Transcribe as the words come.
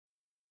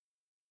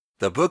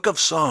The Book of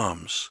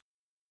Psalms,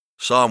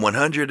 Psalm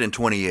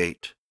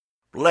 128.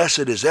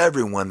 Blessed is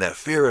everyone that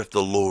feareth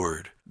the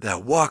Lord,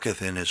 that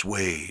walketh in his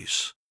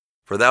ways.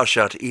 For thou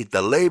shalt eat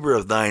the labor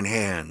of thine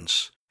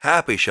hands.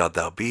 Happy shalt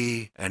thou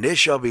be, and it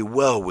shall be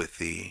well with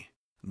thee.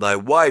 Thy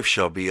wife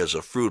shall be as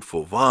a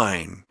fruitful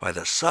vine by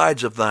the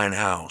sides of thine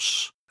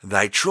house.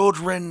 Thy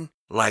children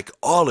like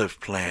olive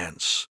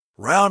plants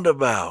round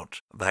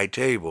about thy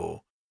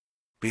table.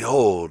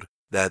 Behold,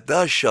 that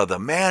thus shall the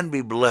man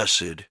be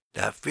blessed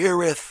that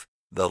feareth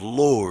the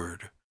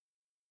Lord.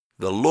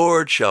 The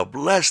Lord shall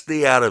bless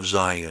thee out of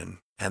Zion,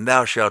 and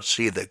thou shalt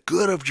see the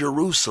good of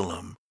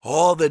Jerusalem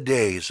all the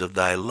days of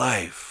thy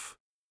life.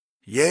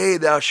 Yea,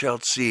 thou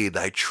shalt see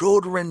thy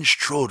children's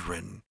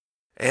children,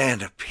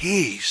 and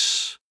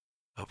peace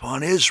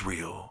upon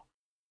Israel